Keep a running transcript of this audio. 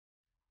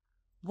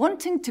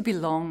Wanting to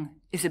belong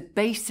is a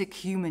basic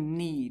human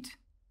need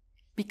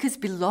because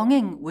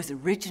belonging was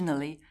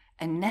originally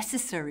a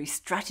necessary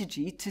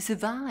strategy to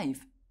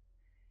survive.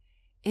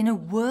 In a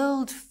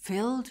world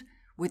filled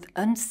with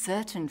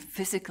uncertain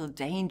physical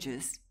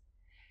dangers,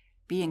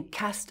 being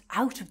cast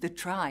out of the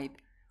tribe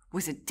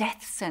was a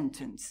death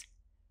sentence.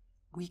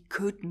 We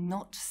could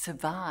not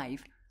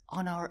survive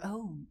on our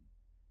own.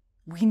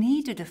 We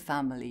needed a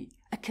family,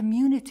 a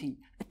community,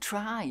 a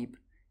tribe,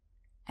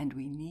 and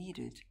we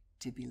needed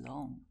to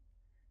belong.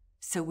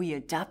 So we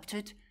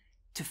adapted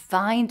to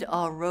find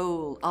our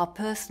role, our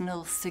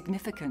personal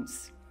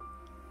significance,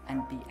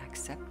 and be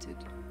accepted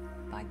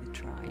by the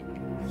tribe.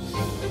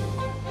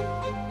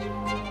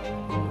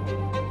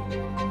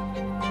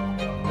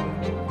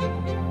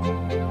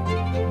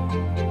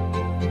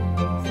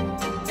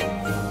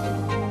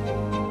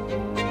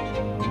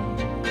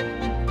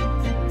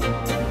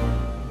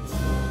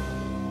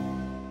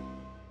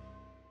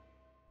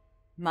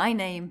 My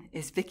name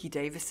is Vicky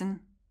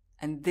Davison,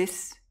 and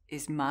this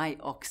is my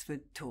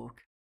Oxford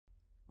talk.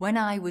 When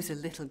I was a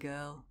little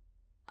girl,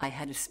 I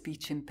had a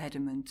speech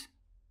impediment.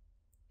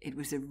 It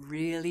was a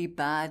really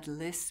bad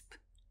lisp.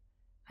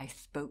 I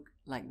spoke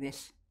like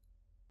this.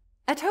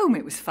 At home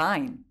it was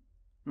fine.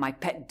 My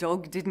pet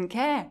dog didn't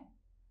care.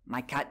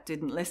 My cat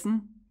didn't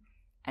listen.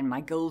 And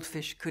my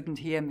goldfish couldn't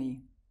hear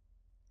me.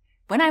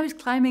 When I was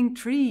climbing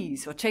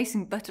trees or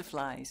chasing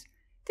butterflies,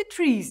 the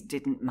trees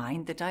didn't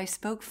mind that I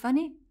spoke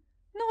funny,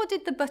 nor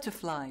did the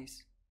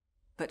butterflies.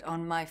 But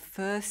on my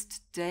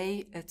first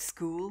day at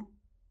school,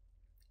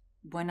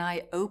 when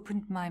I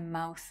opened my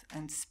mouth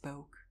and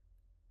spoke,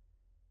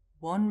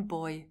 one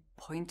boy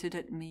pointed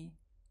at me,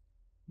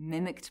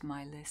 mimicked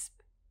my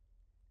lisp,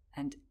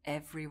 and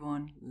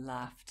everyone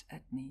laughed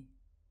at me.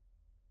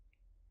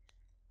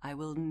 I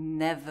will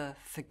never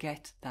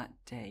forget that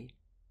day.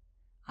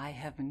 I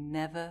have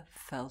never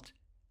felt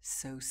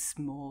so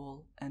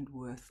small and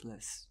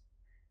worthless.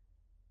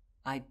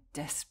 I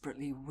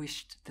desperately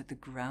wished that the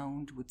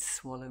ground would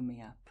swallow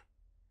me up.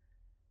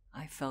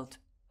 I felt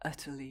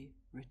utterly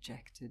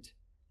rejected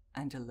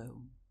and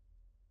alone.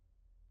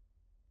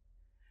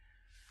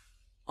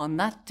 On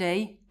that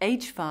day,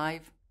 age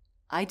 5,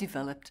 I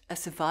developed a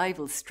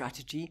survival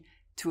strategy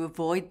to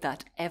avoid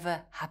that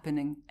ever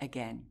happening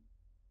again.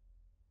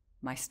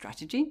 My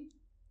strategy?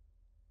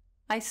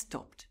 I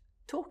stopped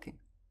talking.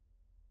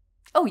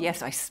 Oh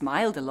yes, I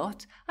smiled a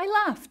lot, I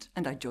laughed,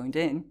 and I joined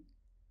in.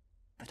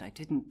 But I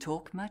didn't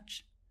talk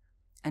much,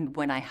 and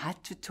when I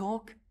had to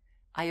talk,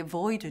 I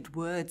avoided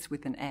words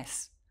with an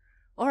S,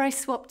 or I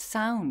swapped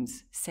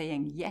sounds,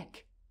 saying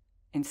yek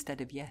instead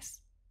of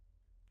yes.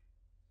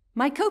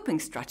 My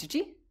coping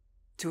strategy,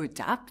 to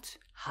adapt,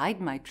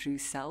 hide my true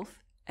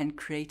self, and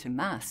create a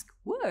mask,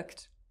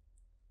 worked.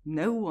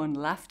 No one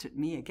laughed at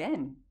me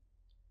again.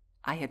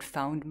 I had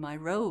found my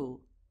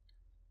role.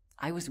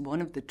 I was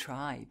one of the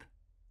tribe.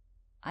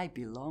 I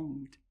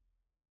belonged.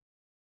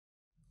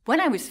 When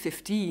I was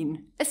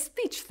 15, a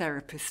speech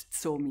therapist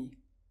saw me.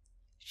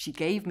 She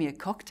gave me a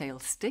cocktail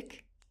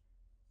stick,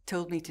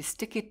 told me to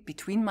stick it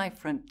between my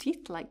front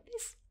teeth like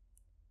this,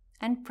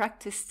 and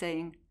practice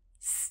saying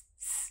s,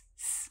 s,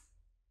 s.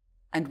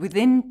 And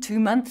within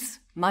 2 months,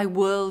 my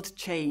world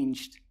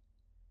changed.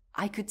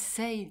 I could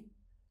say,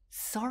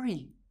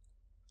 sorry,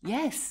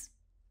 yes,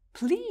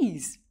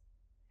 please.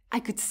 I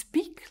could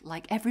speak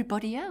like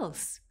everybody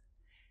else.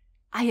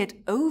 I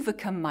had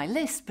overcome my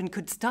lisp and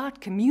could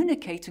start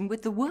communicating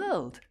with the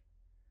world.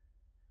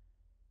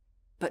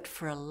 But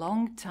for a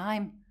long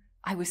time,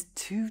 I was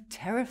too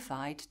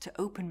terrified to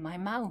open my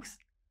mouth.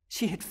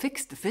 She had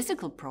fixed the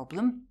physical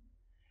problem,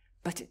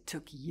 but it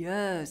took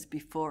years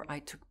before I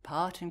took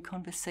part in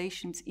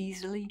conversations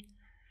easily,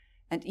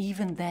 and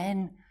even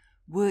then,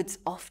 words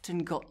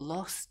often got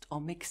lost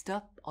or mixed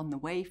up on the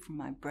way from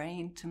my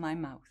brain to my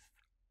mouth.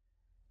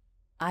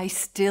 I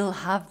still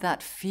have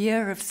that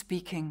fear of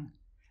speaking,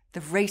 the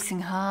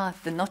racing heart,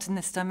 the knot in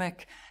the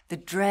stomach, the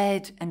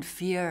dread and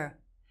fear.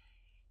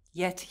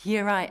 Yet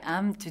here I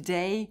am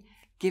today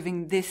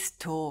giving this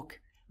talk,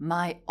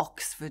 my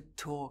Oxford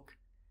talk.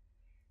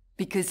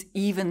 Because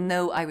even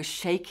though I was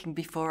shaking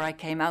before I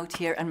came out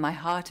here and my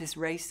heart is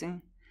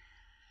racing,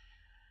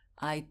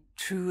 I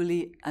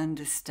truly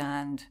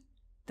understand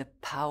the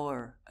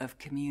power of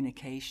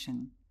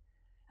communication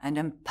and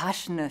am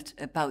passionate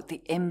about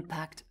the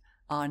impact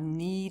our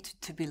need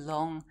to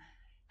belong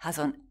has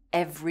on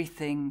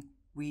everything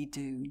we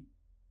do,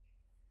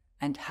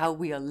 and how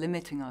we are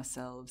limiting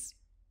ourselves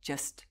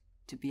just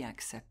to be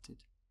accepted.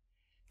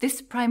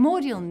 This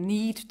primordial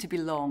need to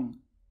belong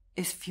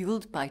is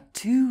fueled by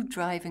 2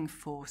 driving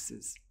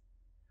forces.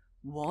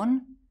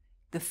 1,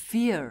 the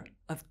fear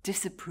of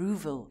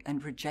disapproval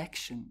and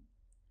rejection,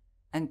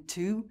 and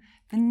 2,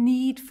 the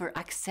need for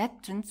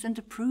acceptance and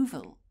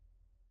approval.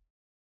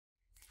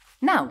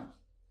 Now,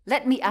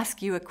 let me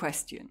ask you a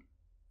question.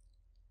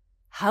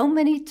 How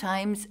many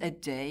times a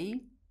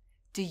day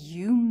do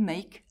you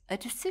make a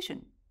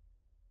decision?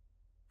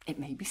 It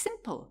may be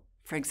simple.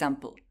 For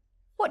example,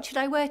 what should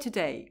I wear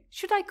today?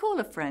 Should I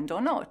call a friend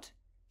or not?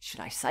 Should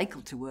I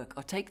cycle to work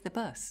or take the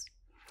bus?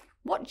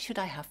 What should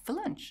I have for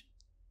lunch?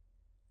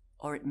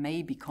 Or it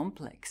may be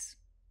complex.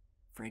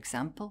 For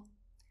example,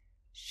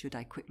 should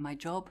I quit my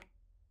job?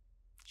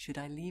 Should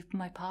I leave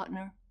my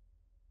partner?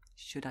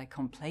 Should I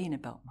complain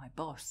about my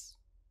boss?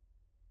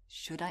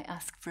 Should I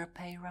ask for a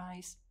pay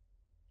rise?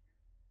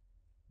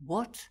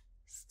 What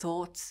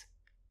thoughts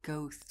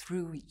go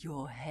through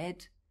your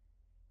head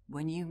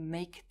when you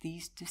make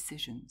these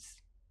decisions?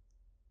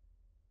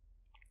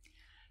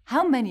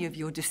 How many of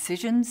your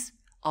decisions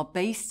are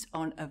based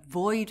on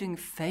avoiding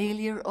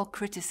failure or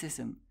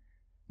criticism,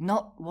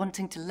 not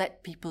wanting to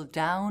let people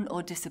down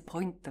or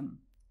disappoint them,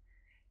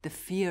 the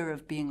fear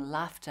of being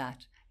laughed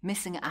at,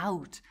 missing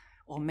out,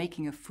 or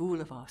making a fool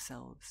of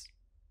ourselves?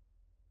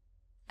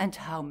 And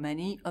how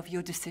many of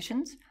your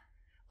decisions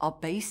are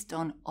based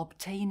on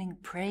obtaining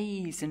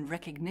praise and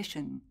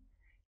recognition,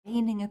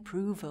 gaining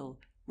approval,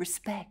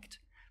 respect,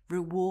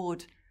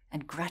 reward,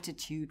 and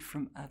gratitude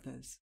from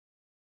others?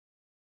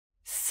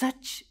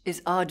 Such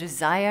is our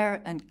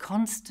desire and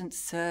constant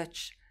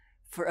search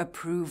for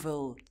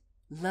approval,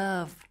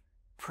 love,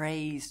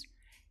 praise,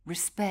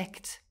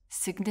 respect,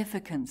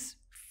 significance,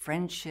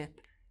 friendship,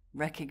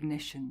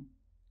 recognition.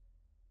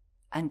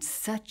 And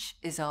such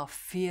is our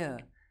fear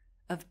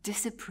of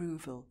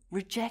disapproval,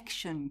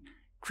 rejection,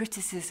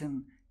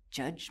 criticism,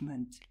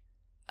 judgment,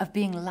 of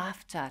being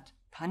laughed at,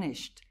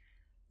 punished,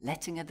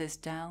 letting others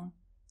down,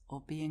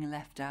 or being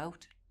left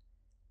out,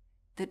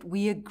 that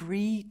we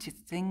agree to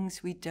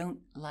things we don't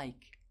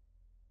like.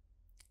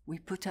 We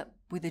put up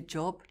with a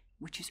job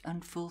which is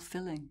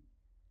unfulfilling.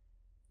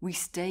 We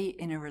stay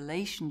in a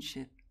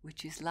relationship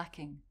which is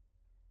lacking.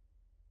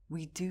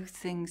 We do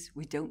things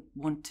we don't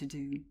want to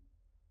do,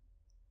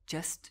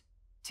 just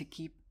to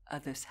keep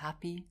others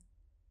happy,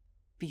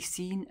 be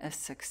seen as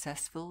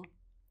successful,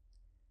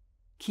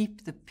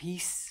 keep the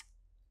peace,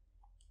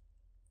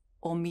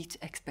 or meet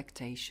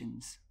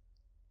expectations.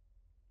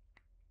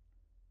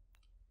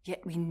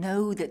 Yet we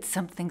know that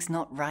something's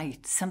not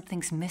right,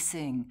 something's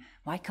missing.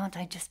 Why can't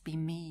I just be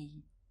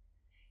me?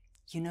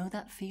 You know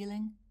that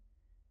feeling?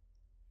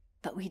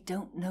 But we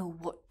don't know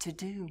what to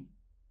do.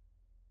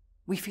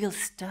 We feel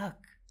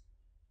stuck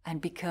and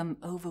become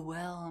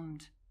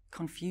overwhelmed,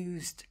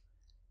 confused,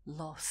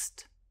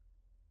 lost.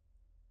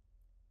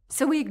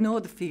 So we ignore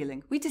the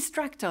feeling, we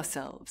distract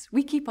ourselves,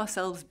 we keep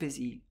ourselves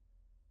busy,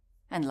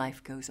 and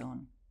life goes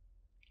on.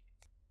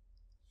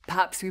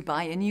 Perhaps we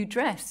buy a new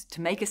dress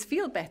to make us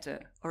feel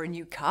better, or a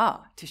new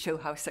car to show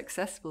how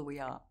successful we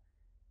are.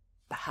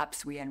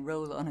 Perhaps we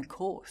enroll on a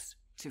course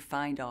to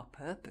find our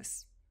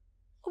purpose.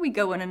 Or we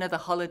go on another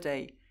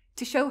holiday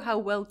to show how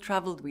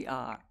well-travelled we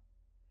are.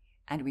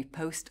 And we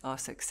post our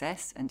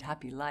success and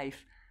happy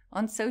life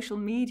on social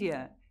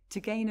media to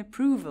gain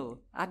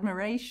approval,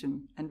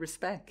 admiration, and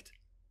respect.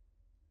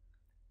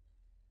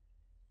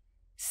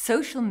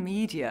 Social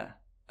media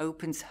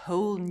opens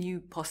whole new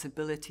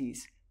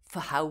possibilities for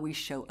how we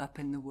show up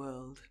in the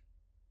world.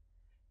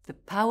 The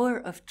power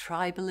of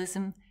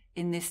tribalism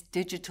in this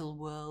digital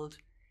world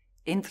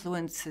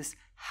influences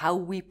how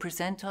we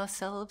present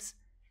ourselves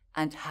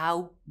and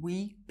how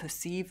we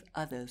perceive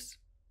others.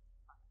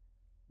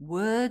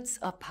 Words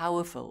are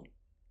powerful,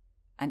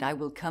 and I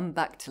will come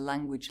back to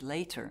language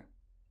later.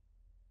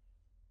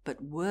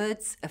 But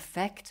words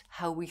affect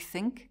how we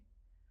think,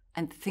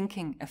 and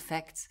thinking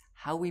affects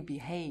how we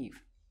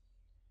behave.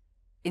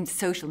 In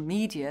social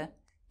media,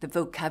 the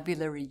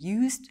vocabulary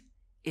used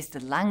is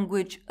the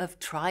language of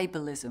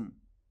tribalism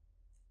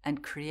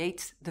and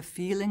creates the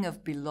feeling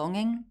of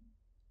belonging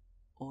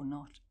or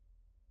not.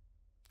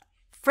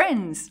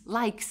 Friends,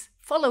 likes,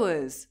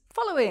 followers,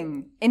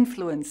 following,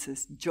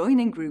 influences,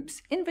 joining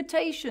groups,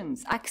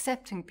 invitations,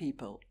 accepting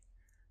people.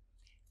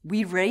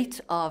 We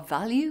rate our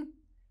value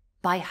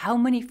by how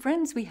many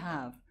friends we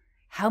have,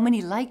 how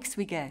many likes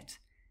we get,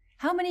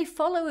 how many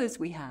followers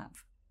we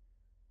have.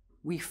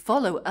 We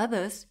follow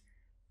others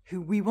who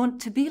we want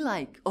to be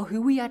like or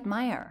who we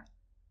admire.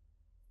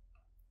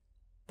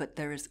 But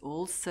there is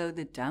also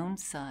the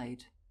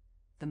downside,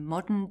 the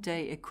modern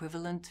day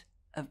equivalent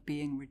of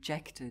being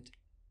rejected,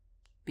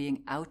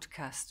 being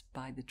outcast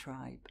by the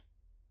tribe.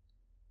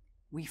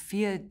 We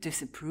fear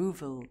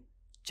disapproval,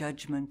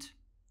 judgment,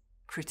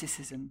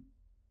 criticism,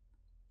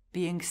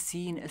 being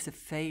seen as a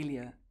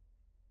failure.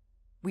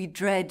 We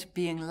dread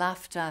being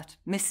laughed at,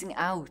 missing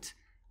out,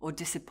 or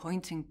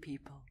disappointing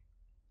people.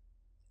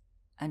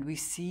 And we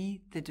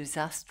see the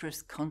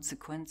disastrous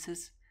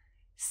consequences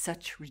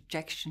such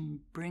rejection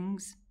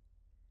brings.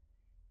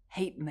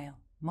 Hate mail,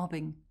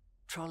 mobbing,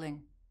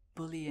 trolling,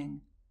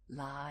 bullying,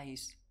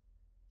 lies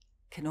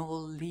can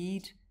all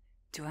lead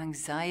to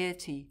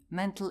anxiety,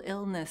 mental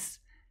illness,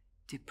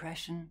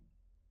 depression,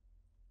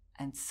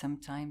 and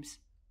sometimes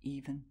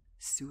even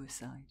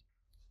suicide.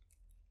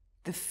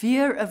 The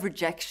fear of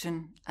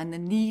rejection and the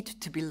need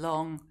to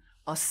belong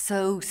are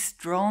so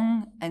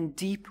strong and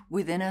deep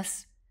within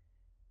us,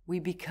 we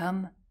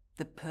become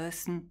the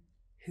person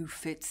who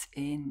fits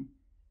in,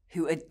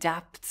 who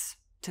adapts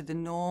to the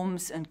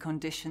norms and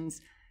conditions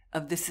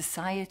of the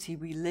society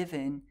we live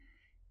in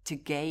to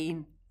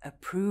gain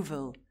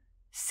approval,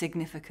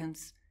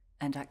 significance,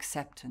 and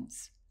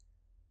acceptance.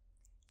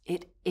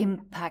 It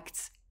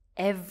impacts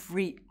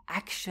every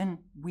action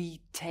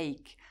we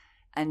take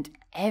and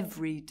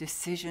every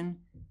decision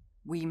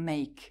we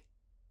make.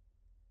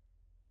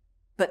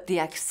 But the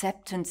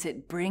acceptance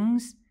it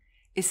brings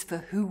is for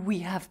who we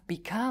have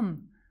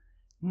become,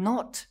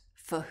 not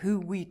for who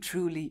we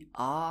truly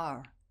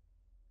are.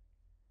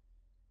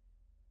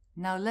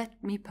 Now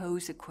let me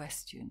pose a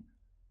question.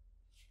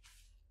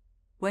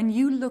 When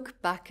you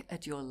look back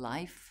at your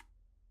life,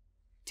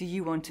 do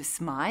you want to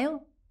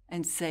smile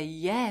and say,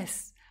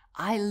 yes,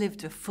 I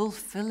lived a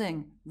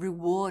fulfilling,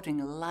 rewarding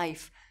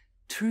life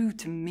true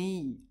to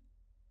me?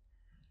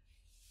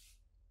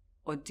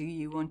 Or do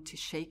you want to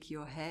shake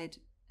your head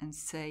and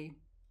say,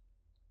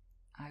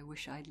 I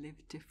wish I'd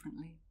lived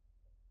differently?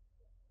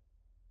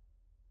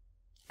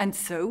 And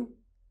so,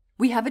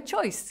 we have a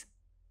choice,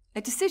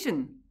 a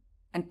decision,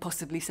 and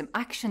possibly some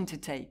action to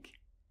take.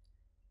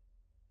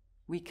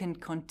 We can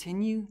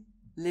continue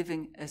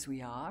living as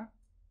we are,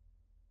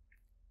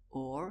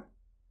 or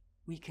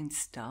we can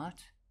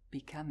start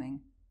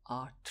becoming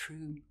our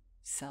true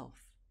self.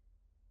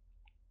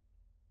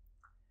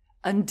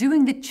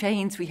 Undoing the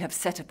chains we have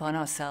set upon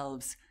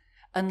ourselves,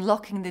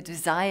 unlocking the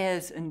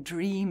desires and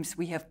dreams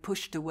we have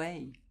pushed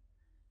away,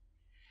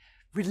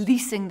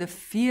 releasing the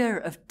fear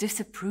of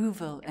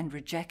disapproval and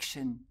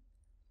rejection,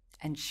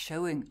 and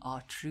showing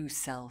our true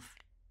self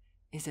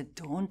is a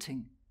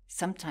daunting,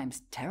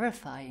 sometimes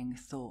terrifying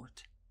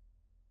thought.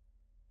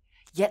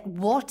 Yet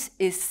what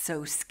is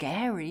so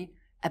scary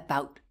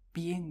about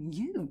being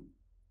you?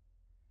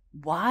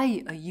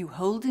 Why are you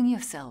holding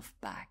yourself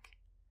back?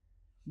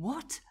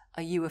 What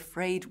are you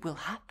afraid will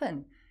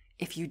happen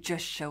if you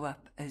just show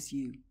up as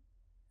you?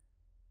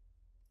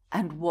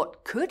 And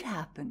what could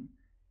happen?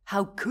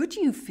 How could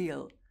you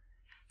feel?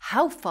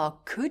 How far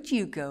could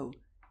you go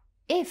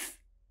if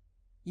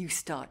you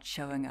start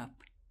showing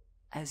up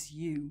as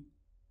you?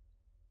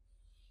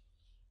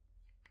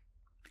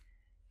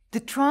 The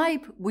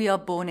tribe we are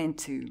born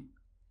into,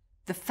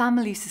 the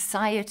family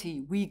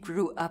society we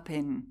grew up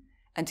in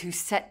and who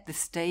set the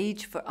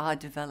stage for our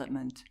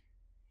development,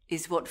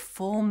 is what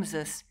forms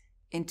us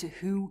into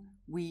who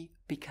we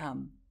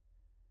become.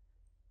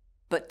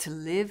 But to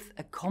live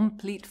a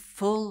complete,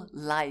 full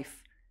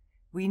life,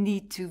 we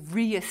need to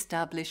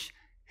re-establish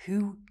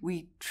who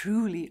we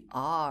truly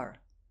are.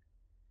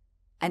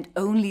 And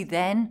only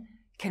then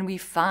can we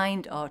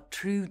find our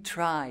true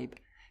tribe,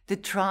 the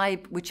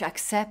tribe which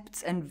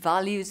accepts and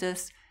values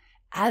us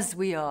as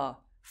we are,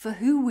 for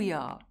who we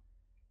are,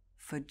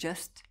 for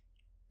just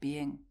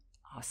being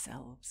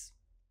ourselves.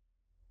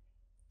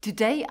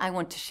 Today I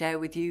want to share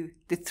with you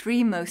the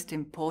 3 most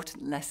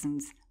important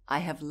lessons I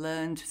have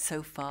learned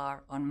so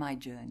far on my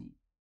journey.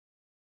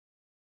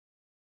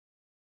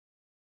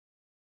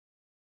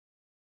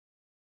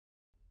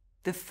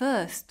 The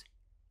first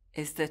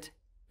is that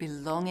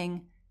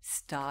belonging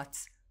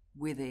starts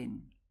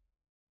within.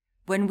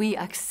 When we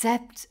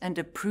accept and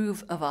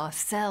approve of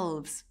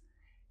ourselves,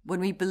 when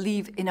we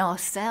believe in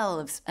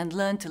ourselves and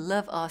learn to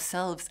love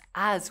ourselves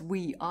as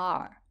we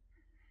are,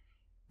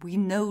 we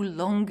no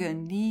longer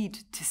need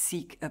to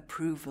seek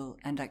approval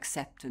and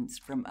acceptance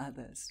from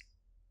others.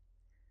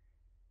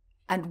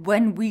 And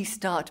when we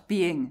start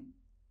being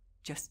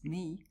just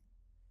me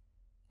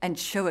and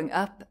showing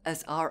up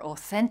as our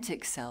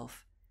authentic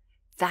self,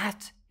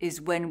 that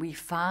is when we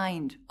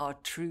find our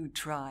true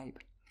tribe,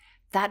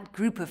 that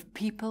group of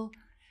people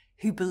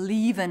who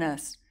believe in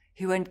us,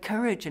 who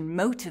encourage and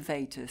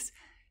motivate us,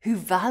 who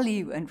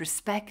value and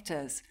respect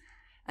us,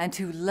 and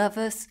who love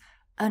us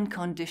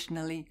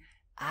unconditionally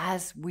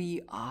as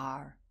we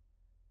are.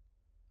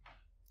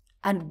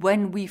 And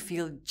when we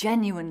feel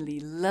genuinely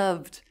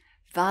loved,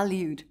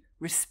 valued,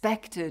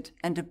 respected,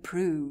 and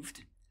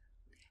approved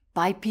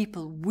by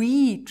people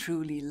we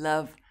truly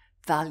love,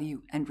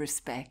 value, and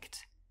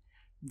respect,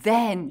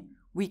 then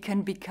we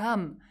can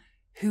become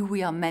who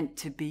we are meant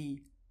to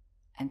be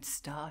and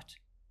start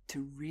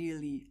to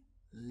really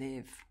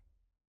live.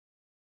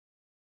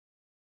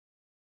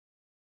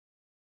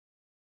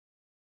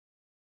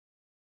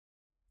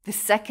 The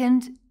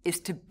second is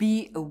to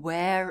be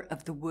aware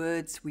of the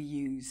words we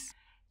use.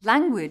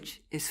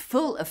 Language is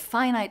full of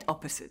finite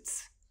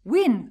opposites.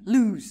 Win,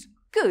 lose,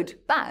 good,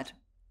 bad,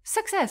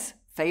 success,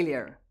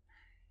 failure.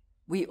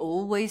 We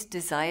always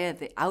desire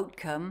the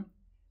outcome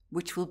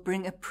which will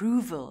bring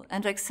approval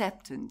and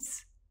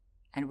acceptance,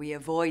 and we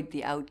avoid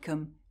the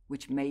outcome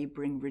which may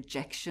bring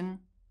rejection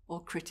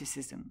or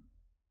criticism.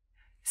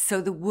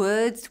 So the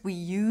words we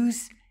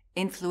use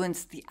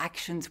influence the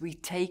actions we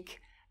take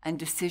and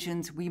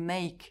decisions we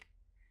make.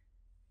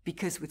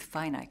 Because with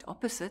finite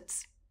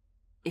opposites,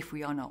 if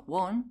we are not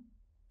one,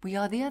 we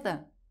are the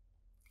other.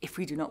 If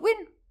we do not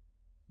win,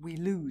 we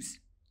lose.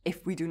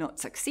 If we do not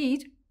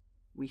succeed,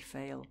 we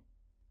fail.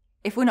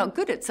 If we're not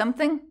good at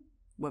something,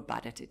 we're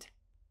bad at it.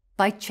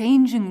 By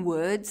changing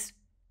words,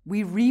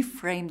 we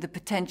reframe the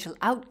potential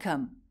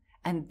outcome,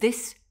 and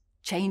this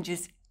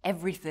changes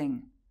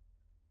everything.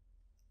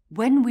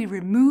 When we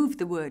remove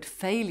the word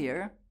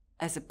failure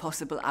as a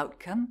possible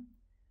outcome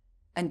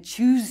and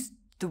choose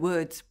the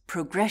words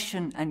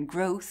progression and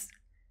growth,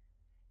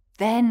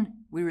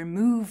 Then we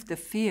remove the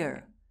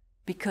fear,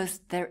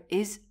 because there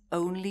is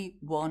only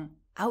one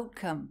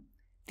outcome,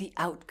 the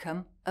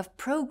outcome of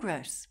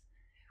progress,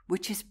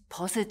 which is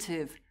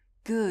positive,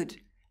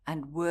 good,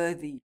 and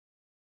worthy.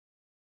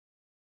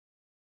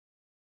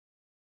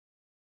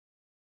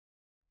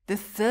 The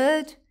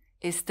third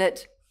is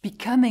that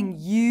becoming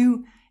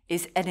you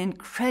is an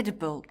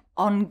incredible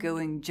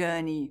ongoing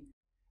journey,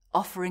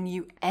 offering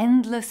you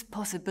endless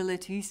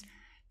possibilities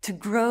to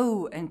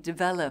grow and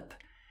develop,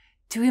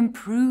 to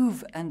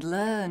improve and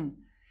learn,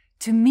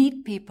 to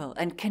meet people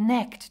and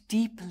connect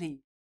deeply.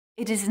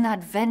 It is an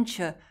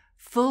adventure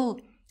full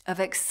of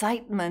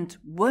excitement,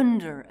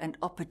 wonder, and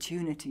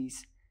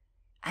opportunities,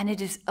 and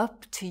it is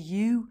up to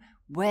you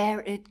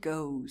where it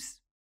goes.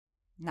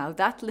 Now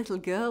that little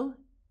girl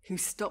who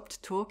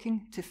stopped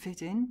talking to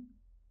fit in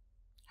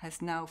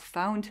has now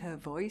found her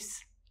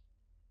voice,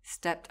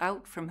 stepped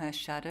out from her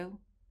shadow,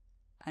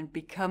 and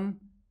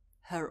become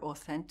her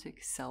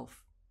authentic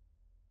self.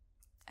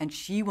 And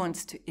she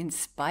wants to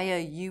inspire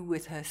you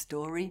with her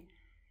story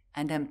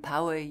and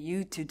empower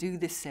you to do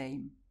the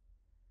same.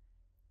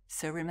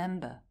 So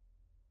remember,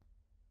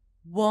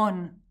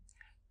 1.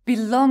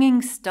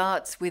 Belonging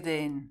starts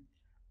within.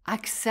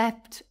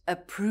 Accept,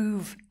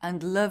 approve,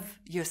 and love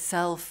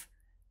yourself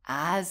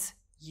as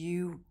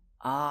you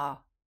are.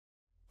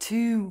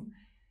 2.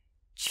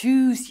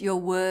 Choose your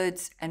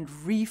words and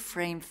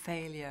reframe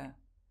failure.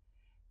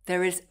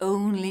 There is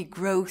only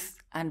growth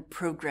and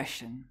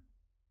progression.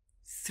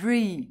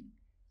 3.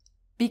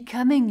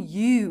 Becoming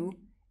you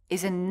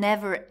is a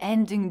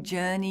never-ending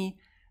journey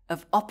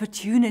of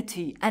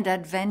opportunity and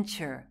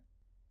adventure.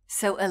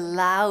 So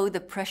allow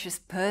the precious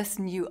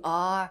person you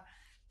are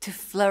to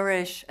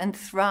flourish and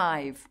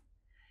thrive.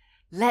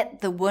 Let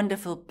the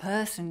wonderful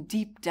person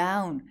deep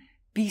down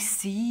be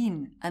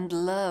seen and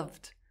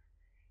loved.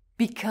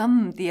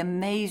 Become the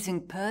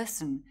amazing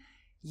person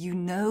you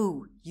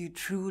know you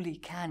truly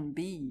can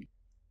be.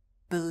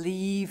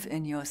 Believe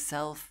in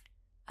yourself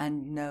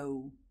and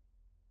know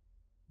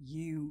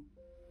you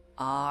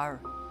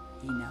are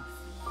enough.